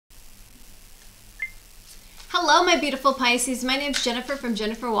Hello, my beautiful Pisces. My name is Jennifer from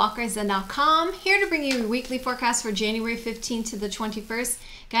JenniferWalkerZen.com. Here to bring you your weekly forecast for January 15th to the 21st.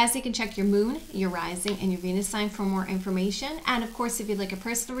 Guys, you can check your moon, your rising, and your Venus sign for more information. And of course, if you'd like a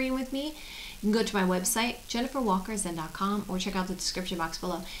personal reading with me, you can go to my website, JenniferWalkerZen.com, or check out the description box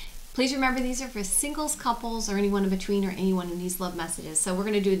below. Please remember, these are for singles, couples, or anyone in between, or anyone who needs love messages. So we're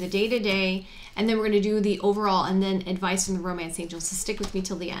going to do the day-to-day, and then we're going to do the overall, and then advice from the romance angels. So stick with me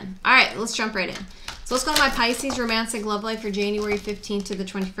till the end. All right, let's jump right in. So let's go to my Pisces romantic love life for January 15th to the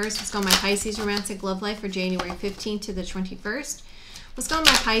 21st. Let's go to my Pisces romantic love life for January 15th to the 21st. Let's go to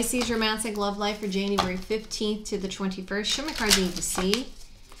my Pisces romantic love life for January 15th to the 21st. Show me the cards I need to see.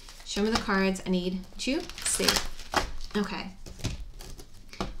 Show me the cards I need to see. Okay.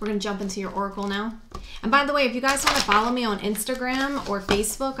 We're going to jump into your oracle now. And by the way, if you guys want to follow me on Instagram or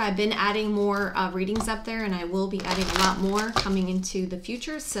Facebook, I've been adding more readings up there, and I will be adding a lot more coming into the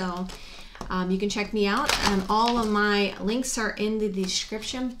future. So you can check me out, and all of my links are in the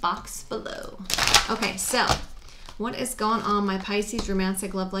description box below. Okay, so what is going on my Pisces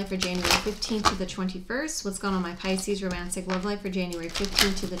romantic love life for January 15th to the 21st? What's going on my Pisces romantic love life for January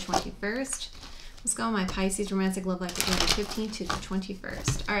 15th to the 21st? Let's go on my Pisces romantic love life for January 15th to the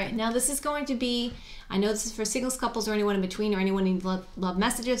 21st. All right, now this is going to be, I know this is for singles, couples, or anyone in between, or anyone who needs love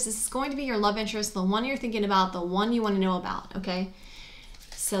messages. This is going to be your love interest, the one you're thinking about, the one you want to know about, okay?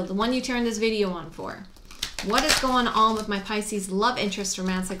 So the one you turned this video on for. What is going on with my Pisces love interest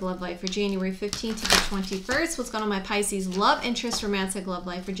romantic love life for January 15th to the 21st? What's going on my Pisces love interest romantic love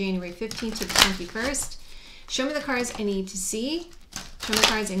life for January 15th to the 21st? Show me the cards I need to see. Show me the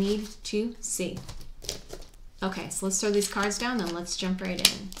cards I need to see. Okay, so let's throw these cards down and let's jump right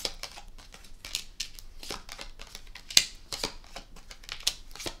in.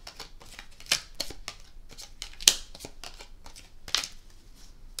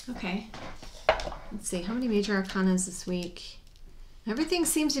 Okay, let's see, how many major arcanas this week? Everything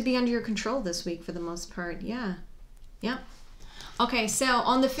seems to be under your control this week for the most part. Yeah. Okay, so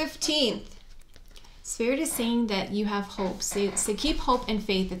on the 15th, Spirit is saying that you have hope. So keep hope and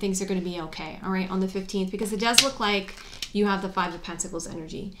faith that things are going to be okay, all right, on the 15th, because it does look like you have the Five of Pentacles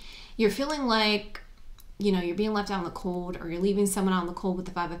energy. You're feeling like, you know, you're being left out in the cold, or you're leaving someone out in the cold with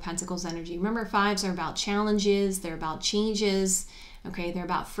the Five of Pentacles energy. Remember, fives are about challenges. They're about changes. Okay, they're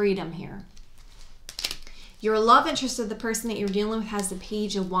about freedom here. Your love interest of the person that you're dealing with has the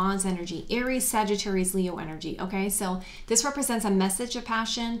Page of Wands energy, Aries, Sagittarius, Leo energy. Okay, so this represents a message of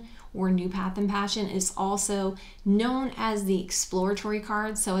passion or new path in passion. Is also known as the exploratory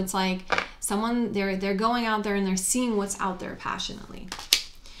card. So it's like someone, they're going out there and they're seeing what's out there passionately.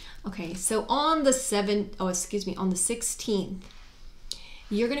 Okay, so on the 16th,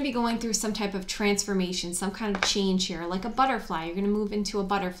 you're going to be going through some type of transformation, some kind of change here, like a butterfly. You're going to move into a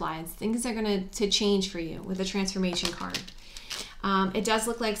butterfly. Things are going to change for you with the transformation card. It does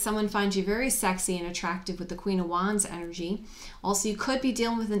look like someone finds you very sexy and attractive with the Queen of Wands energy. Also, you could be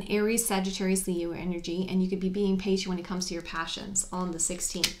dealing with an Aries, Sagittarius, Leo energy, and you could be being patient when it comes to your passions on the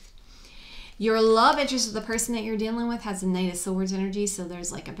 16th. Your love interest of the person that you're dealing with has the Knight of Swords energy, so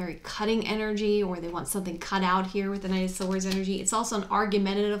there's like a very cutting energy, or they want something cut out here with the Knight of Swords energy. It's also an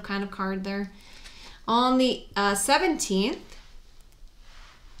argumentative kind of card there. On the 17th,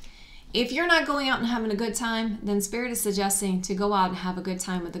 if you're not going out and having a good time, then Spirit is suggesting to go out and have a good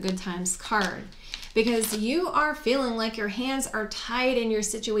time with the Good Times card, because you are feeling like your hands are tied in your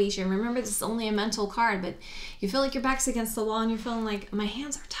situation. Remember, this is only a mental card, but you feel like your back's against the wall and you're feeling like, my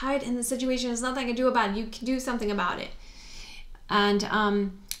hands are tied in the situation. There's nothing I can do about it. You can do something about it.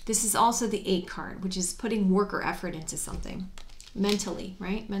 And this is also the 8 card, which is putting work or effort into something mentally,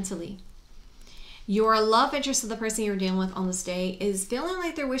 right? Mentally. Your love interest of the person you're dealing with on this day is feeling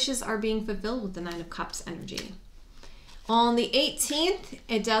like their wishes are being fulfilled with the Nine of Cups energy. On the 18th,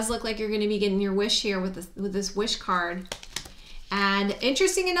 it does look like you're going to be getting your wish here with this wish card. And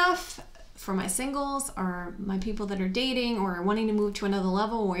interesting enough, for my singles or my people that are dating or wanting to move to another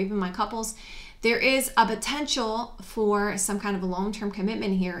level, or even my couples, there is a potential for some kind of a long-term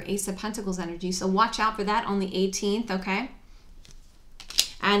commitment here, Ace of Pentacles energy. So watch out for that on the 18th, okay?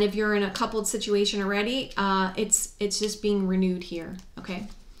 And if you're in a coupled situation already, it's just being renewed here, okay?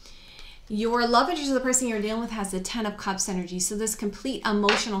 Your love interest of the person you're dealing with has the 10 of Cups energy, so this complete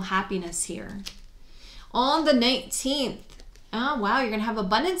emotional happiness here. On the 19th, oh wow, you're going to have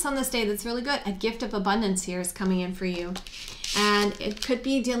abundance on this day. That's really good. A gift of abundance here is coming in for you. And it could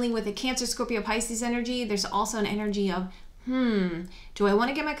be dealing with a Cancer, Scorpio, Pisces energy. There's also an energy of, do I want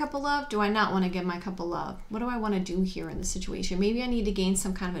to get my cup of love? Do I not want to get my cup of love? What do I want to do here in this situation? Maybe I need to gain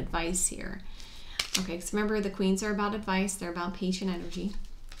some kind of advice here. Okay, because remember, the queens are about advice. They're about patient energy.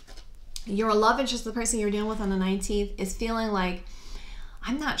 Your love interest, the person you're dealing with on the 19th, is feeling like,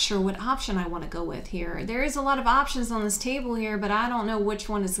 I'm not sure what option I want to go with here. There is a lot of options on this table here, but I don't know which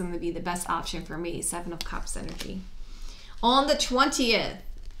one is going to be the best option for me. 7 of Cups energy. On the 20th,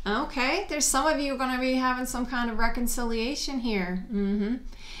 okay, there's some of you going to be having some kind of reconciliation here.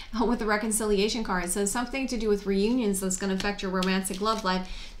 With the reconciliation card. So something to do with reunions that's going to affect your romantic love life.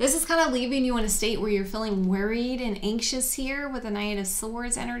 This is kind of leaving you in a state where you're feeling worried and anxious here with the Knight of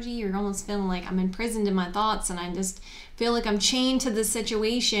Swords energy. You're almost feeling like I'm imprisoned in my thoughts and I just feel like I'm chained to this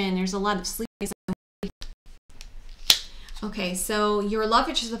situation. There's a lot of sleep. Okay, so your love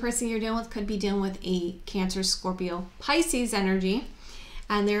interest, the person you're dealing with, could be dealing with a Cancer, Scorpio, Pisces energy.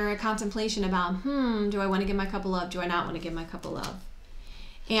 And they're a contemplation about, do I want to give my cup of love? Do I not want to give my cup of love?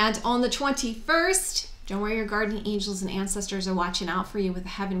 And on the 21st, don't worry, your guardian angels and ancestors are watching out for you with the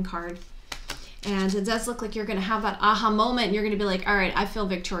Heaven card. And it does look like you're going to have that aha moment. And you're going to be like, all right, I feel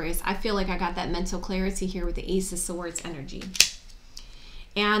victorious. I feel like I got that mental clarity here with the Ace of Swords energy.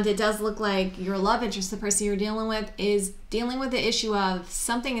 And it does look like your love interest, the person you're dealing with, is dealing with the issue of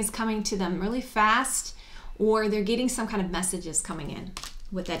something is coming to them really fast, or they're getting some kind of messages coming in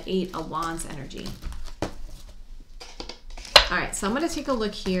with that 8 of Wands energy. All right, so I'm going to take a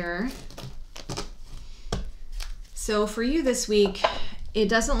look here. So for you this week, it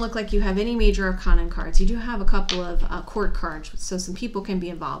doesn't look like you have any major arcana cards. You do have a couple of court cards, so some people can be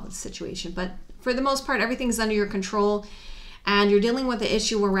involved with the situation. But for the most part, everything's under your control, and you're dealing with the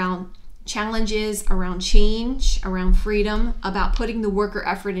issue around challenges, around change, around freedom, about putting the work or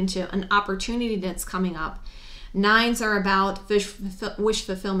effort into an opportunity that's coming up. 9s are about wish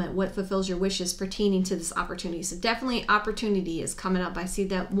fulfillment, what fulfills your wishes pertaining to this opportunity. So definitely opportunity is coming up. I see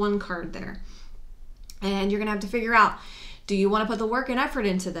that 1 card there. And you're going to have to figure out, do you want to put the work and effort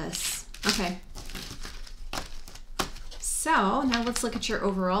into this? Okay. So now let's look at your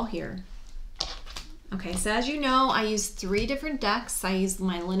overall here. Okay, so as you know, I use 3 different decks. I use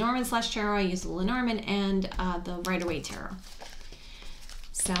my Lenormand / tarot, I use the Lenormand, and the Rider-Waite tarot.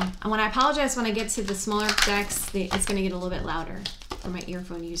 So when I apologize when I get to the smaller decks, it's going to get a little bit louder for my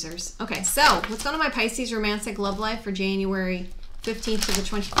earphone users. Okay, so what's going on my Pisces romantic love life for January 15th to the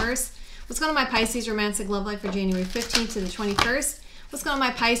 21st? What's going on my Pisces romantic love life for January 15th to the 21st? What's going on my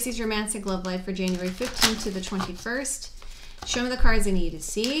Pisces romantic love life for January 15th to the 21st? Show me the cards I need to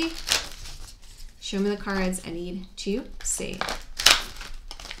see. Show me the cards I need to see.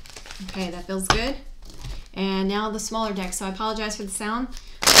 Okay, that feels good. And now the smaller deck. So I apologize for the sound.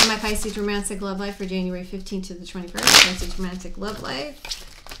 My Pisces romantic love life for January 15th to the 21st. Pisces romantic love life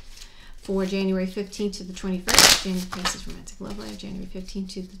for January 15th to the 21st. Pisces romantic love life January 15th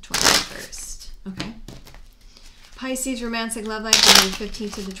to the 21st. Okay. Pisces romantic love life January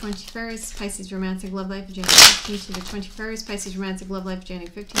 15th to the 21st. Pisces romantic love life January 15th to the 21st. Pisces romantic love life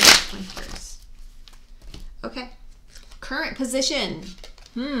January 15th to the 21st. Okay. Current position.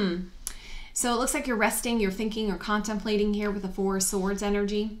 So it looks like you're resting, you're thinking or contemplating here with the 4 of Swords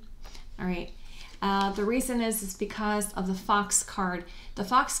energy. All right. The reason is because of the Fox card. The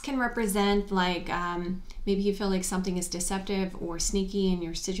Fox can represent like maybe you feel like something is deceptive or sneaky in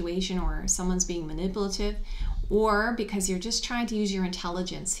your situation, or someone's being manipulative, or because you're just trying to use your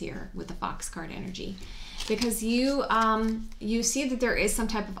intelligence here with the Fox card energy. Because you see that there is some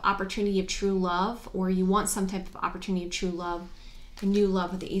type of opportunity of true love, or you want some type of opportunity of true love, new love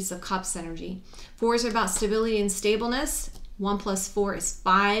with the Ace of Cups energy. 4s are about stability and stableness. 1 + 4 is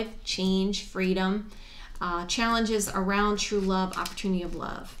 5, change, freedom, challenges around true love, opportunity of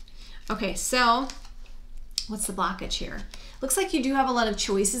love. Okay, so what's the blockage here? Looks like you do have a lot of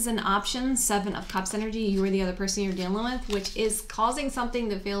choices and options. 7 of Cups energy, you or the other person you're dealing with, which is causing something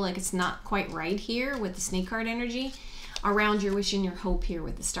to feel like it's not quite right here with the Snake card energy, around your wish and your hope here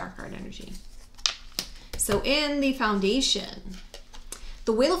with the Star card energy. So in the foundation,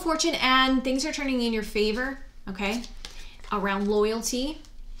 the Wheel of Fortune, and things are turning in your favor, okay, around loyalty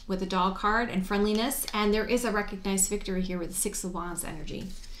with the Dog card and friendliness, and there is a recognized victory here with the 6 of Wands energy.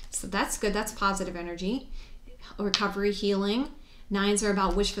 So that's good. That's positive energy. Recovery, healing. 9s are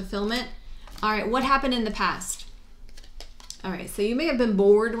about wish fulfillment. All right, what happened in the past? All right, so you may have been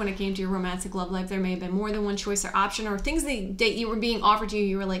bored when it came to your romantic love life. There may have been more than one choice or option, or things that you were being offered to you.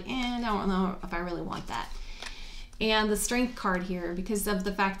 You were like, I don't know if I really want that. And the Strength card here, because of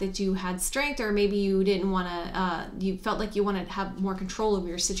the fact that you had strength, or maybe you didn't want to, you felt like you wanted to have more control over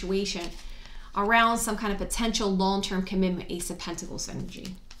your situation around some kind of potential long-term commitment, Ace of Pentacles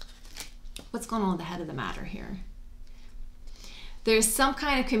energy. What's going on at the head of the matter here? There's some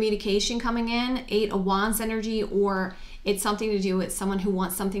kind of communication coming in, 8 of Wands energy, or it's something to do with someone who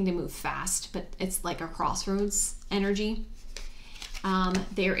wants something to move fast, but it's like a crossroads energy.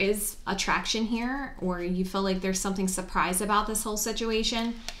 There is attraction here, or you feel like there's something surprise about this whole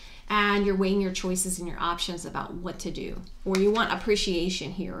situation, and you're weighing your choices and your options about what to do. Or you want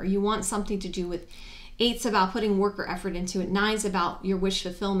appreciation here, or you want something to do with 8's about putting work or effort into it. 9's about your wish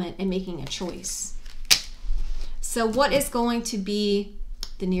fulfillment and making a choice. So what is going to be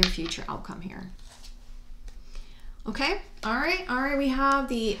the near future outcome here? Okay, all right, we have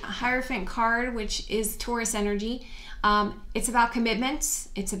the Hierophant card, which is Taurus energy. It's about commitments,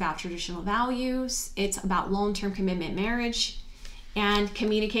 it's about traditional values, it's about long-term commitment, marriage, and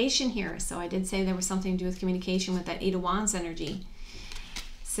communication here. So I did say there was something to do with communication with that 8 of Wands energy.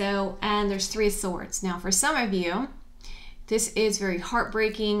 So, and there's 3 of Swords. Now, for some of you, this is very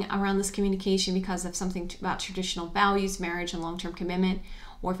heartbreaking around this communication because of something about traditional values, marriage, and long-term commitment.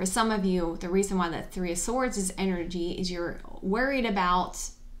 Or for some of you, the reason why that 3 of Swords is energy is you're worried about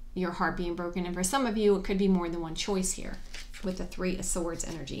your heart being broken. And for some of you, it could be more than one choice here with the 3 of Swords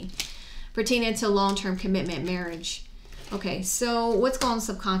energy pertaining to long-term commitment, marriage. Okay, so what's going on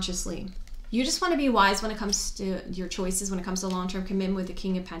subconsciously? You just want to be wise when it comes to your choices, when it comes to long-term commitment with the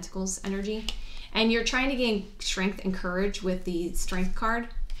King of Pentacles energy. And you're trying to gain strength and courage with the Strength card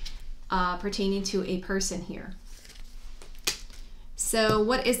pertaining to a person here. So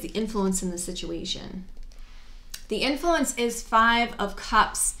what is the influence in the situation? The influence is 5 of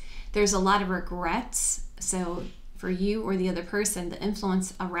Cups. There's a lot of regrets. So for you or the other person, the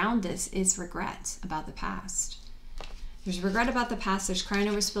influence around this is regret about the past. There's regret about the past. There's crying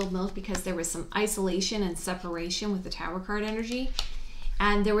over spilled milk because there was some isolation and separation with the Tower card energy.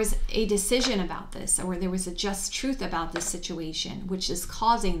 And there was a decision about this, or there was a just truth about this situation, which is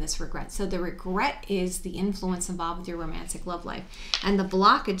causing this regret. So the regret is the influence involved with your romantic love life. And the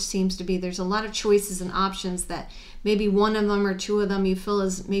blockage seems to be there's a lot of choices and options that maybe one of them or 2 of them you feel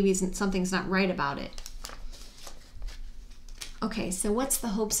is maybe something's not right about it. Okay, so what's the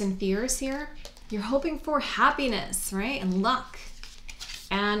hopes and fears here? You're hoping for happiness, right? And luck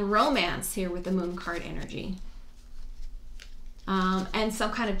and romance here with the Moon card energy. And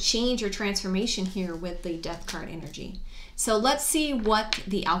some kind of change or transformation here with the Death card energy. So let's see what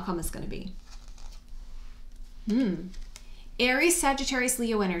the outcome is going to be. Aries, Sagittarius,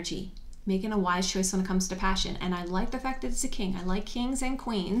 Leo energy. Making a wise choice when it comes to passion. And I like the fact that it's a king. I like kings and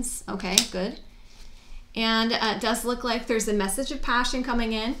queens. Okay, good. And it does look like there's a message of passion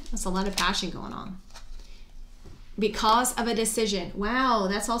coming in. There's a lot of passion going on. Because of a decision. Wow,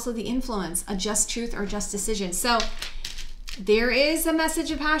 that's also the influence. A just truth or just decision. So there is a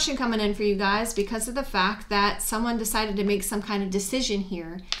message of passion coming in for you guys because of the fact that someone decided to make some kind of decision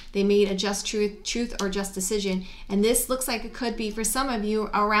here. They made a just truth or just decision. And this looks like it could be for some of you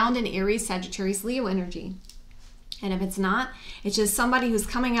around an Aries, Sagittarius, Leo energy. And if it's not, it's just somebody who's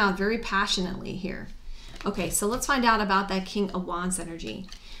coming out very passionately here. Okay, so let's find out about that King of Wands energy.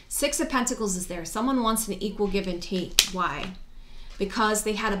 6 of Pentacles is there. Someone wants an equal give and take. Why? Because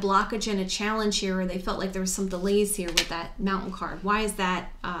they had a blockage and a challenge here, or they felt like there was some delays here with that Mountain card. Why is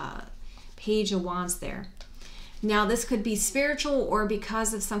that Page of Wands there? Now, this could be spiritual or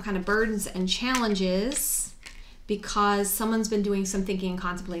because of some kind of burdens and challenges, because someone's been doing some thinking and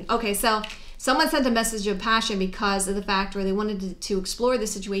contemplating. Okay, so someone sent a message of passion because of the fact where they wanted to explore the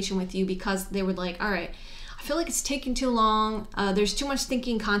situation with you because they were like, all right, I feel like it's taking too long. There's too much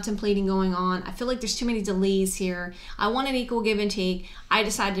thinking, contemplating going on. I feel like there's too many delays here. I want an equal give and take. I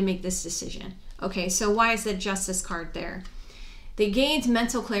decided to make this decision. Okay, so why is the Justice card there? They gained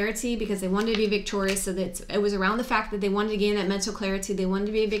mental clarity because they wanted to be victorious. So that it was around the fact that they wanted to gain that mental clarity. They wanted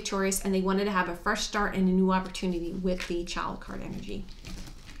to be victorious and they wanted to have a fresh start and a new opportunity with the Child card energy.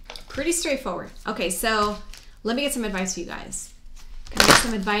 Pretty straightforward. Okay, so let me get some advice for you guys. Can I get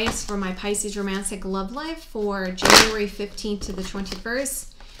some advice for my Pisces romantic love life for January 15th to the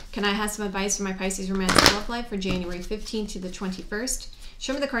 21st? Can I have some advice for my Pisces romantic love life for January 15th to the 21st?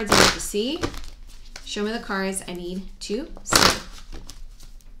 Show me the cards I need to see. Show me the cards I need to see.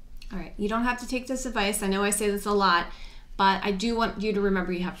 All right, you don't have to take this advice. I know I say this a lot, but I do want you to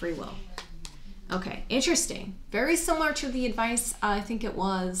remember you have free will. Okay, interesting. Very similar to the advice, I think it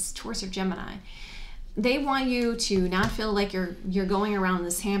was Taurus or Gemini. They want you to not feel like you're going around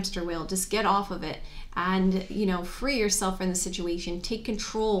this hamster wheel. Just get off of it and, you know, free yourself from the situation. Take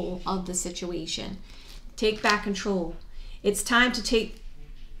control of the situation. Take back control. It's time to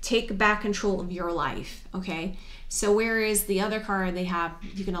take back control of your life, okay? So whereas the other card they have,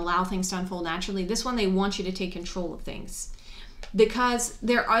 you can allow things to unfold naturally. This one, they want you to take control of things. Because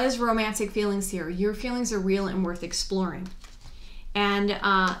there is romantic feelings here. Your feelings are real and worth exploring. And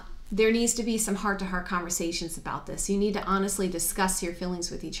there needs to be some heart-to-heart conversations about this. You need to honestly discuss your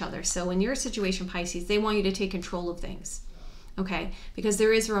feelings with each other. So in your situation, Pisces, they want you to take control of things. okay? Because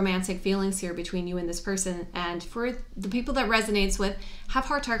there is romantic feelings here between you and this person. And for the people that resonates with, have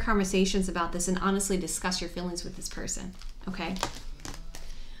heart-to-heart conversations about this and honestly discuss your feelings with this person, okay?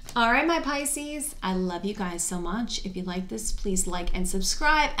 All right, my Pisces, I love you guys so much. If you like this, please like and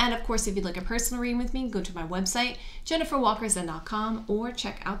subscribe. And of course, if you'd like a personal reading with me, go to my website, jenniferwalkerzen.com, or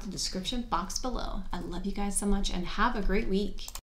check out the description box below. I love you guys so much and have a great week.